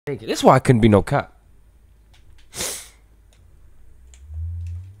That's why I couldn't be no cop.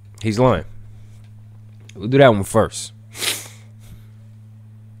 He's lying. We'll do that one first.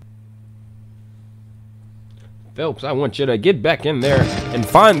 Phelps, I want you to get back in there and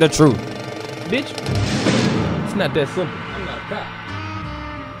find the truth. Bitch, it's not that simple. I'm not a cop.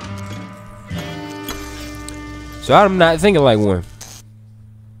 So I'm not thinking like one.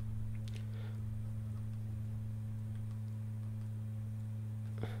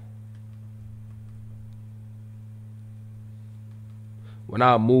 When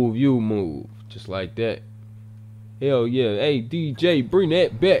I move, you move. Just like that. Hell yeah. Hey, DJ, bring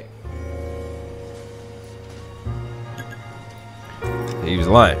that back. He was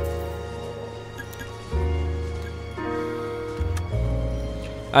lying.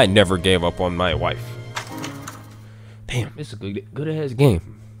 I never gave up on my wife. Damn, it's a good ass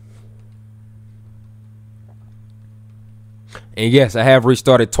game. And yes, I have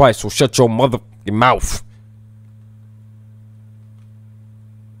restarted twice, so shut your motherfucking mouth.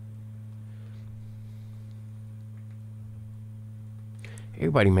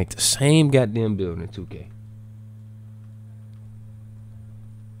 Everybody make the same goddamn building in 2K.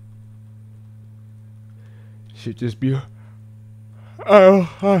 Should just be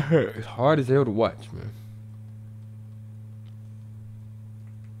it's hard as hell to watch, man.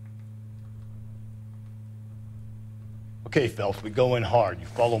 Okay, Phelps, we go in hard. You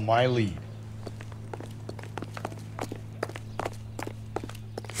follow my lead.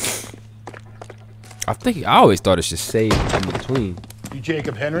 I always thought it's just saved in between. You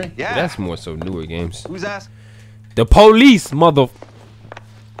Jacob Henry? Yeah. But that's more so newer games. Who's asking? The police, mother.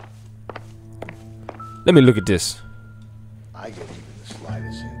 Let me look at this. I get even the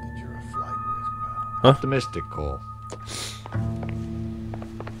slightest hint that you're a flight risk, pal. Huh? Optimistic, Cole.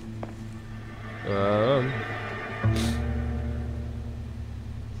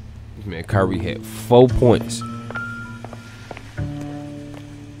 This man Kyrie had 4 points.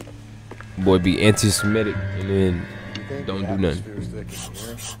 Boy be anti-Semitic and then don't do nothing.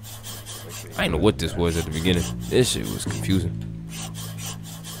 I didn't know what this was at the beginning. This shit was confusing.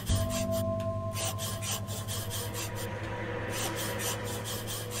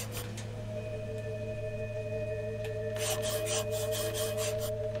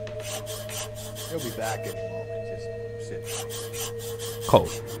 He'll be back in a moment. Just sit. Cole,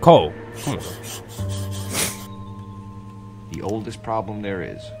 come on. The oldest problem there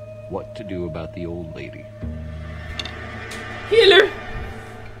is what to do about the old lady. Healer.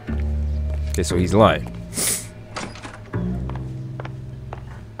 Okay, so he's lying.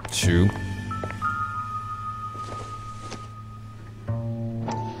 True.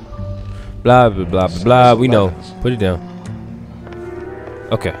 Blah, blah, blah, blah, blah. We know. Put it down.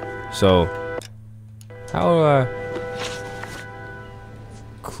 Okay, so how do I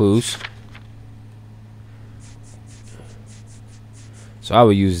clues? So I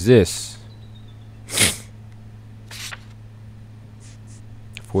would use this.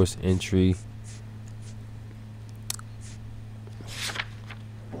 Force entry.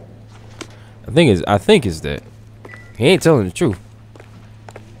 I think is that he ain't telling the truth.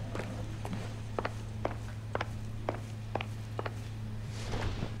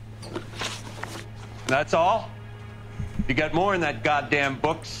 That's all? You got more in that goddamn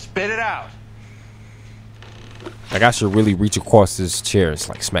book, spit it out. Like I should really reach across this chair and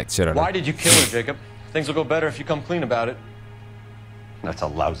like smack shit out of Why him. did you kill her, Jacob? Things will go better if you come clean about it. That's a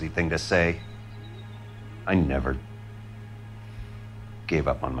lousy thing to say. I never gave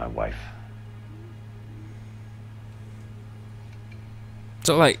up on my wife.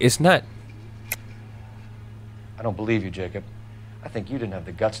 So like it's not. I don't believe you, Jacob. I think you didn't have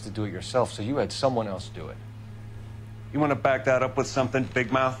the guts to do it yourself, so you had someone else do it. You want to back that up with something,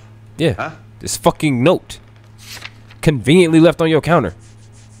 Big Mouth? Yeah. Huh? This fucking note. Conveniently left on your counter.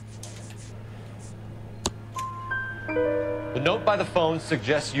 The note by the phone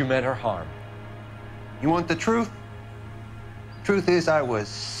suggests you meant her harm. You want the truth? Truth is, I was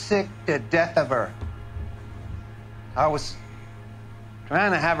sick to death of her. I was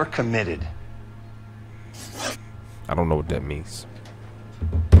trying to have her committed. I don't know what that means.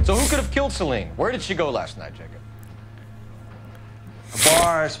 So who could have killed Celine? Where did she go last night, Jacob? A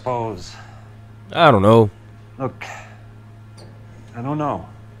bar, I suppose. I don't know. Look, I don't know.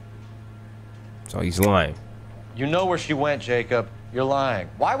 So he's lying. You know where she went, Jacob. You're lying.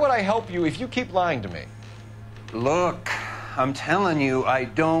 Why would I help you if you keep lying to me? Look, I'm telling you, I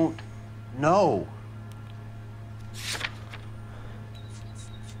don't know.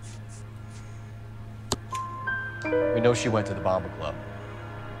 We know she went to the Bomber Club.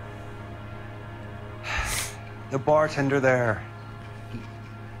 The bartender there,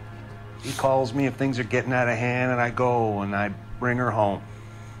 He calls me if things are getting out of hand, and I go and I bring her home.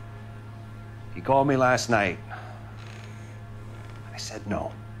 He called me last night. I said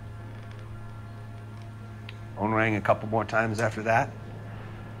no. Phone rang a couple more times after that.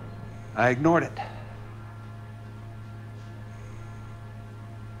 I ignored it.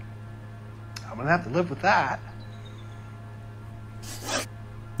 I'm gonna have to live with that.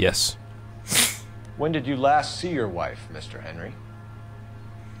 Yes. When did you last see your wife, Mr. Henry?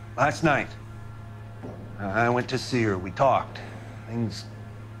 Last night. I went to see her. We talked. Things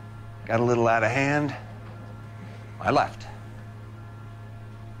got a little out of hand. I left.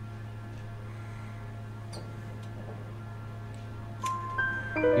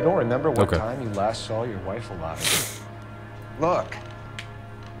 You don't remember what Okay. time you last saw your wife alive? Look,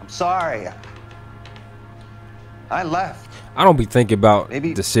 I'm sorry. I left. I don't be thinking about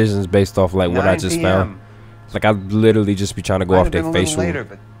Maybe decisions based off like what I 9 just p.m. found. Like I literally just be trying to go Might off have been their a little facial, later,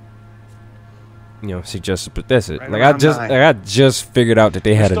 but suggestions. But that's it. Right Like I around just, 9. like I just figured out that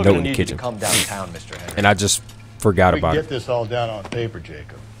they had a Still note gonna in the need you kitchen, to come downtown, Mr. Henry. and I just forgot We can about get it. this all down on paper,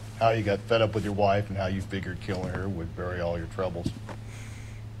 Jacob. How you got fed up with your wife and how you figured killing her would bury all your troubles.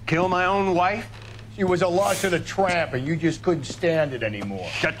 kill my own wife? She was a loss of the tramp, and you just couldn't stand it anymore.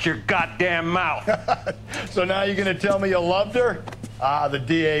 Shut your goddamn mouth. So now you're gonna tell me you loved her? Ah, the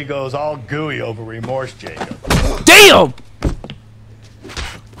DA goes all gooey over remorse, Jacob. Damn!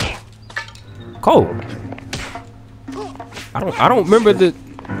 Cole. I don't remember the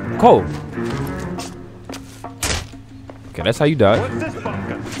Cole. Okay, that's how you died. What's this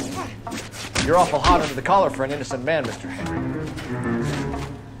bunker? You're awful hot under the collar for an innocent man, Mr. Henry.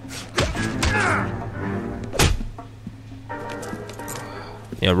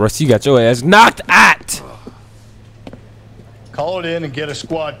 Yeah, Russ, you got your ass knocked out. Call it in and get a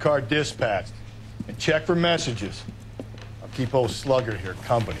squad car dispatched. And check for messages. I'll keep old Slugger here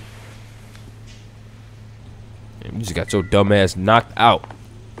company. You just got your dumb ass knocked out.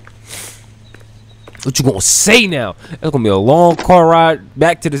 What you gonna say now? That's gonna be a long car ride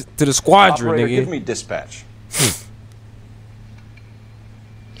back to the squadron, Operator, nigga. give me dispatch.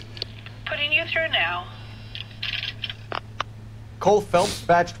 Putting you through now. Cole Phelps,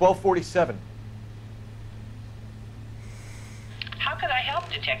 badge 1247. How could I help,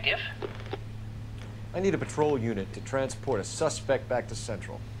 Detective? I need a patrol unit to transport a suspect back to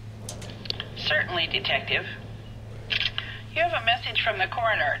Central. Certainly, Detective. You have a message from the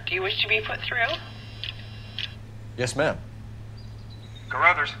coroner. Do you wish to be put through? Yes, ma'am.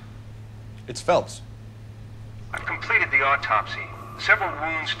 Carruthers, It's Phelps. I've completed the autopsy. Several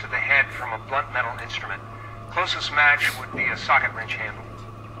wounds to the head from a blunt metal instrument. Closest match would be a socket wrench handle.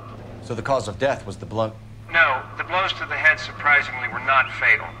 So the cause of death was the blunt. No, the blows to the head surprisingly were not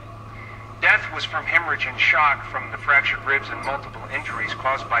fatal. Death was from hemorrhage and shock from the fractured ribs and multiple injuries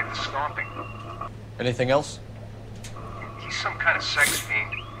caused by the stomping. Anything else? He's some kind of sex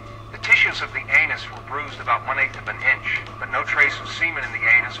fiend. The tissues of the anus were bruised about 1/8 of an inch, but no trace of semen in the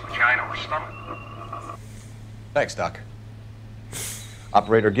anus, vagina, or stomach. Thanks, Doc.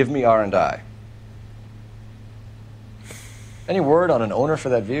 Operator, give me R&I. Any word on an owner for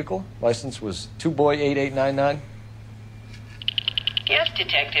that vehicle? License was 2boy8899. Yes,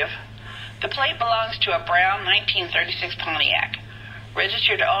 Detective. The plate belongs to a brown 1936 Pontiac.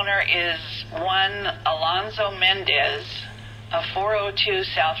 Registered owner is one Alonzo Mendez of 402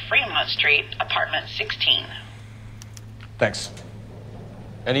 South Fremont Street, apartment 16. Thanks.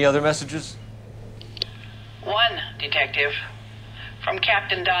 Any other messages? One, Detective. From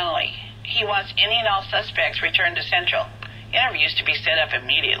Captain Donnelly. He wants any and all suspects returned to Central. Interviews to be set up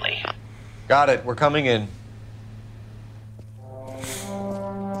immediately. Got it. We're coming in.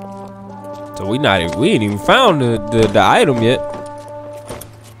 So we ain't even found the item yet.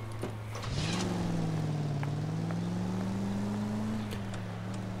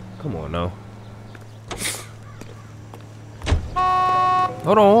 Come on now.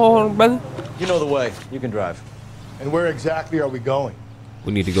 Hold on, brother. You know the way. You can drive. And where exactly are we going?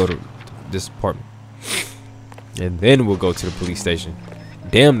 We need to go to this apartment, and then we'll go to the police station.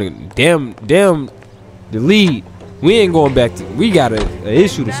 Damn the lead. We ain't going back to. We got a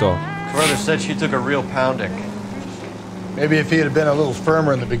issue to solve. Carruthers said she took a real pounding. Maybe if he had been a little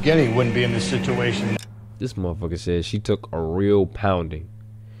firmer in the beginning, he wouldn't be in this situation. This motherfucker says she took a real pounding.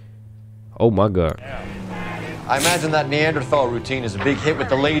 Oh my god. I imagine that Neanderthal routine is a big hit with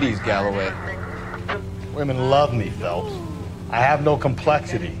the ladies, Galloway. Women love me, Phelps. I have no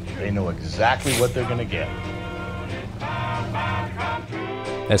complexity. They know exactly what they're gonna get.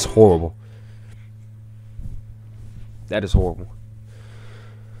 That's horrible. That is horrible.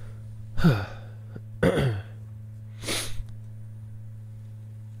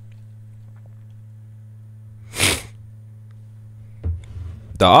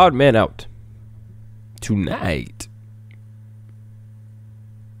 The odd man out tonight.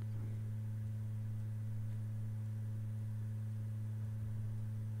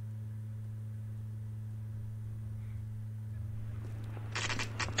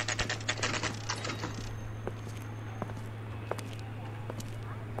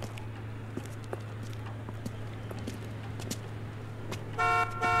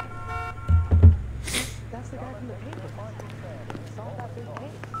 That's the guy from the paper. Solve that big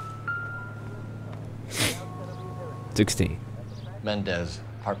case. 16. Mendez,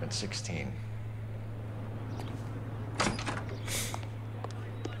 apartment 16.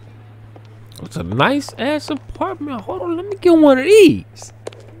 It's a nice ass apartment. Hold on, let me get one of these.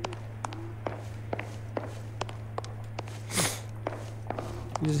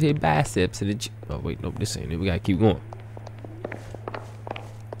 Just hit biceps and it. Oh wait, nope, this ain't it. We gotta keep going.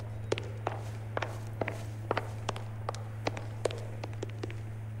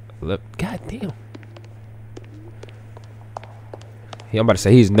 God damn. Yeah, I'm about to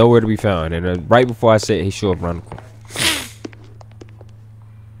say he's nowhere to be found, and right before I said he showed up around the corner.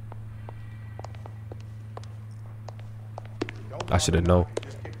 I should have known.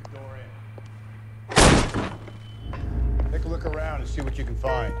 Take a look around and see what you can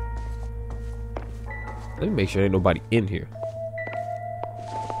find. Let me make sure ain't nobody in here.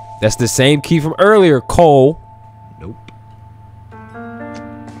 That's the same key from earlier, Cole. Nope.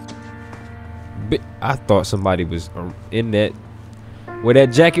 I thought somebody was in that. Where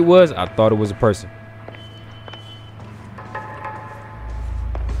that jacket was, I thought it was a person.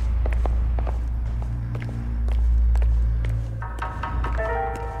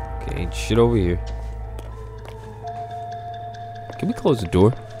 Okay, ain't shit over here. Can we close the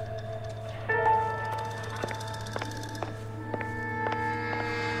door?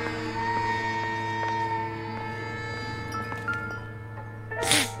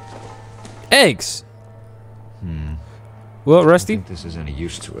 Eggs. Well, Rusty. I don't think this is any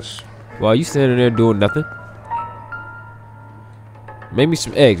use to us. While you standing there doing nothing, make me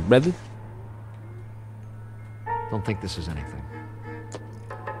some eggs, brother. Don't think this is anything.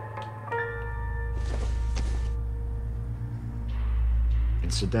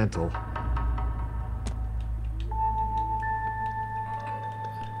 Incidental.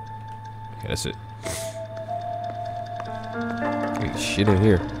 Okay, that's it. Ain't shit in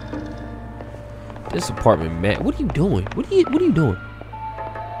here. This apartment, man. What are you doing? What are you doing?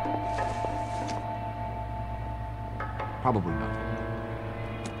 Probably nothing.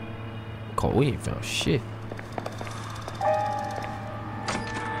 Cole, we ain't found shit.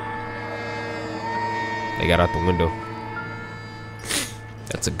 They got out the window.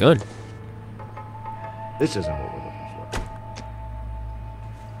 That's a gun. This isn't what we're looking for.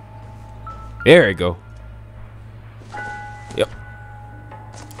 There we go. Yep.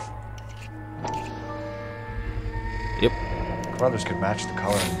 Yep. Carruthers could match the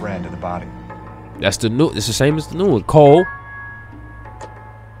color and brand of the body. That's the new. It's the same as the new one. Cole.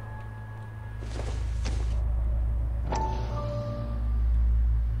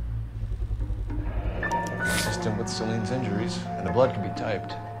 Consistent with Celine's injuries, and the blood can be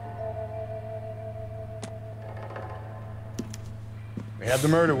typed. We have the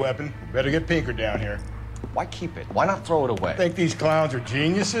murder weapon. We better get Pinker down here. Why keep it? Why not throw it away? Think these clowns are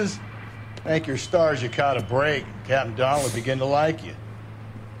geniuses? Thank your stars you caught a break. Captain Don would begin to like you.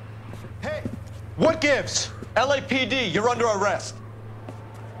 Hey, what gives? LAPD, you're under arrest.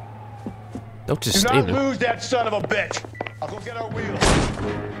 Don't just Do stay not there. lose that son of a bitch. I'll go get our wheels.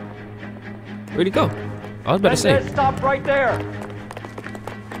 Where'd he go? I was about to say. Stop right there.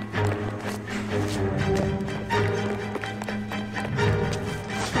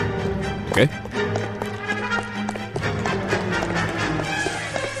 Okay.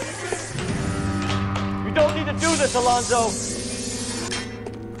 You don't need to do this, Alonzo.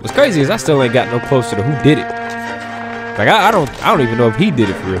 What's crazy is I still ain't got no closer to who did it. Like I don't even know if he did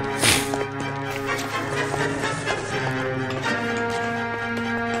it for real.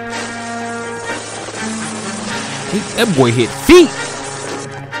 That boy hit feet.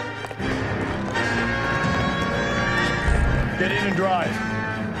 Get in and drive.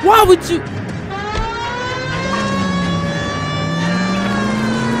 Why would you?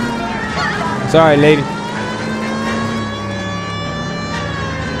 Sorry, lady.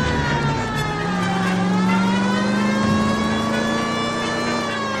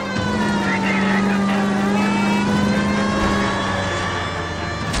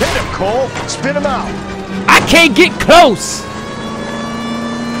 Hit him, Cole. Spin him out. I can't get close.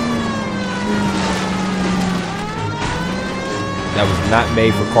 That was not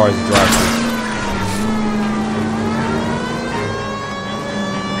made for cars to drive through.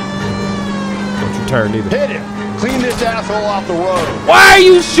 turn either. Hit him. Clean this asshole off the road. Why are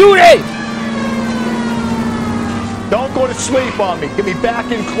you shooting? Don't go to sleep on me. Get me back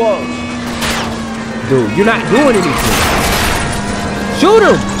in close. Dude, you're not doing anything. Shoot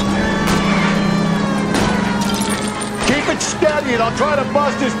him. Keep it steady and I'll try to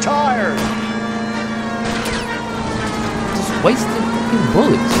bust his tires. Just wasting fucking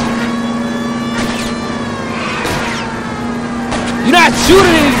bullets. You're not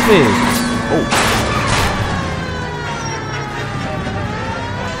shooting anything. Oh.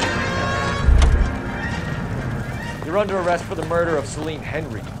 You're under arrest for the murder of Celine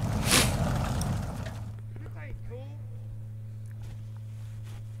Henry.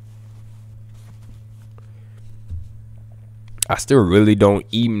 I still really don't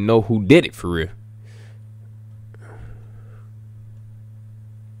even know who did it for real.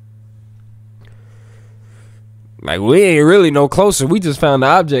 Like, we ain't really no closer. We just found the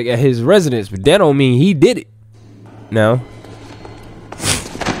object at his residence, but that don't mean he did it. No.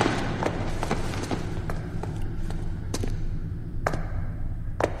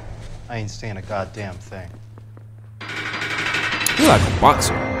 I ain't saying a goddamn thing. You're like a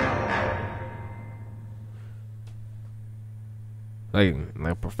boxer. Like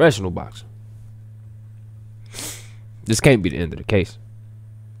a professional boxer. This can't be the end of the case.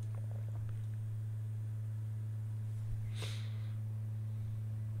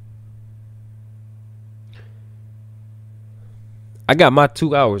 I got my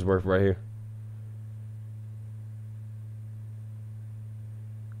 2 hours worth right here.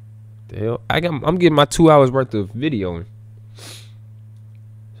 The hell? I'm getting my 2 hours worth of videoing.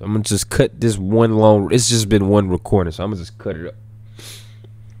 So I'm gonna just cut this one long. It's just been one recording, so I'm gonna just cut it up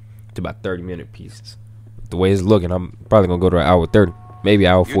to about 30-minute pieces. The way it's looking, I'm probably gonna go to an hour 30, maybe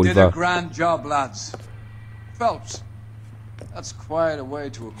hour 45. You did a grand job, lads. Phelps, that's quite a way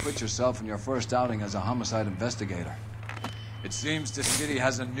to acquit yourself in your first outing as a homicide investigator. It seems the city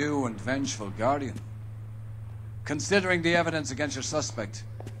has a new and vengeful guardian. Considering the evidence against your suspect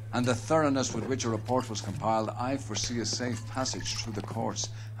and the thoroughness with which a report was compiled, I foresee a safe passage through the courts,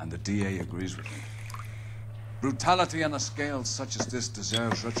 and the DA agrees with me. Brutality on a scale such as this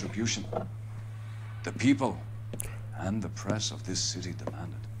deserves retribution. The people and the press of this city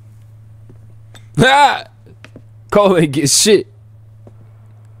demand it. Ah! Cole ain't get shit.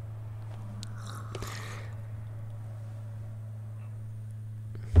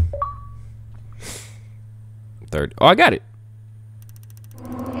 Third. Oh, I got it.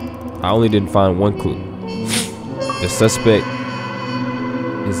 I only didn't find one clue. The suspect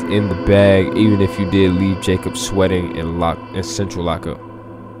is in the bag, even if you did leave Jacob sweating in central lockup.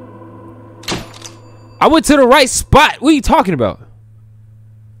 I went to the right spot. What are you talking about?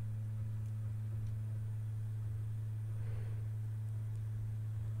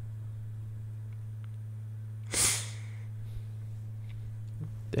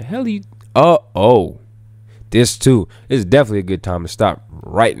 The hell are you? Oh. This too is definitely a good time to stop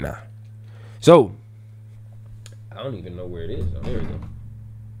right now. So I don't even know where it is. Oh, there we go.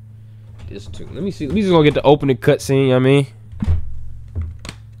 This too. Let me see. We just gonna get the opening cutscene. I mean,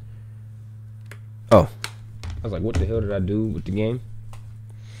 oh, I was like, what the hell did I do with the game?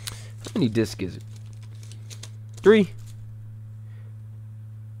 How many discs is it? 3.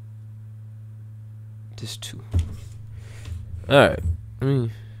 This 2. All right.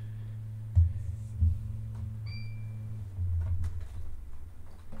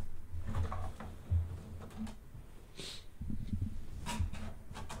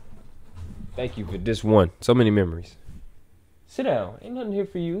 Thank you for this one. So many memories. Sit down. Ain't nothing here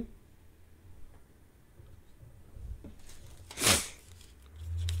for you.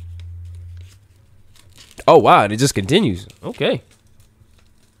 Oh, wow. And it just continues. Okay.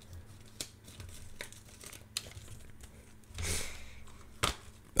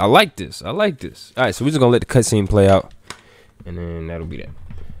 I like this. All right, so we're just going to let the cutscene play out. And then that'll be that.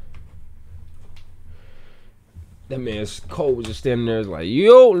 That man's Cole was just standing there like,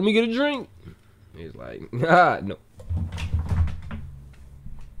 yo, let me get a drink. He's like, no.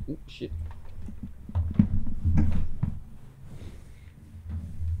 Ooh, shit.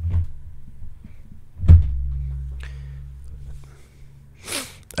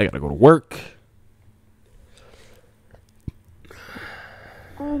 I gotta go to work.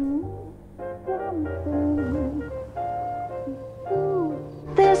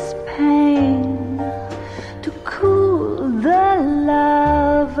 This pain to cool the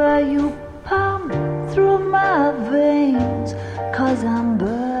lava you pump through my veins, 'cause I'm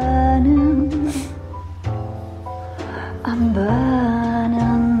burning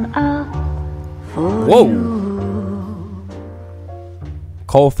up for you.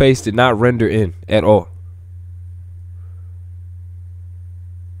 Cold face did not render in at all.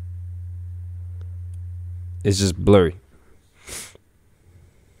 It's just blurry.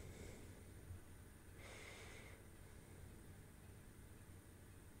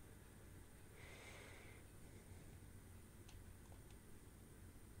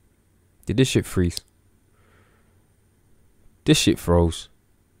 Did this shit freeze? This shit froze.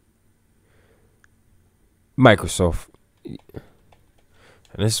 Microsoft.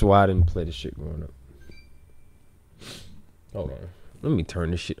 And this is why I didn't play this shit growing up. Hold on. Let me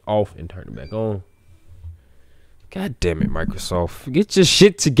turn this shit off and turn it back on. God damn it, Microsoft. Get your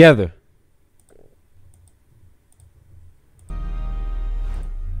shit together.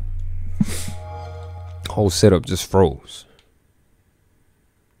 Whole setup just froze.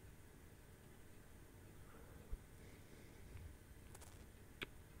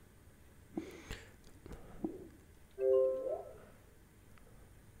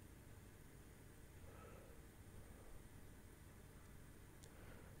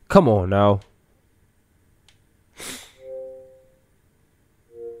 Come on now.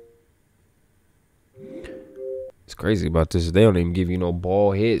 It's crazy about this. They don't even give you no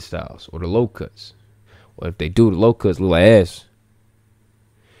bald head styles or the low cuts. Well, if they do, the low cuts look like ass.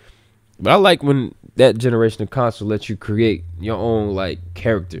 But I like when that generation of console lets you create your own like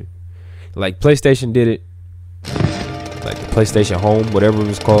character. Like PlayStation did it. Like the PlayStation Home, whatever it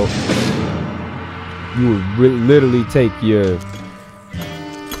was called. You would literally take your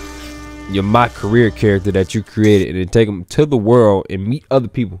My Career character that you created and then take them to the world and meet other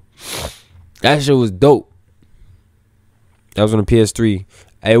people. That shit was dope. That was on the PS3.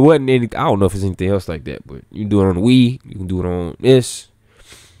 It wasn't any. I don't know if it's anything else like that, but you can do it on the Wii. You can do it on this.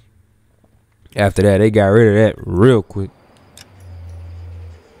 After that, they got rid of that real quick.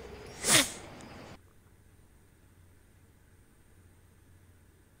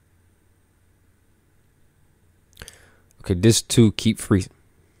 Okay, this too keep freezing.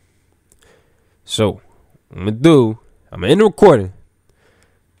 So, I'm gonna end the recording.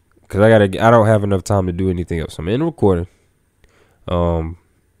 Cause I don't have enough time to do anything else. I'm in the recording. So I'm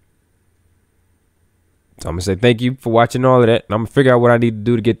gonna say thank you for watching all of that. And I'm gonna figure out what I need to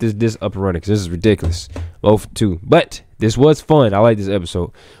do to get this up and running. Cause this is ridiculous. 0-2. But this was fun. I like this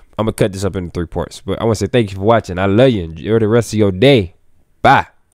episode. I'm gonna cut this up into 3 parts. But I wanna say thank you for watching. I love you. Enjoy the rest of your day. Bye.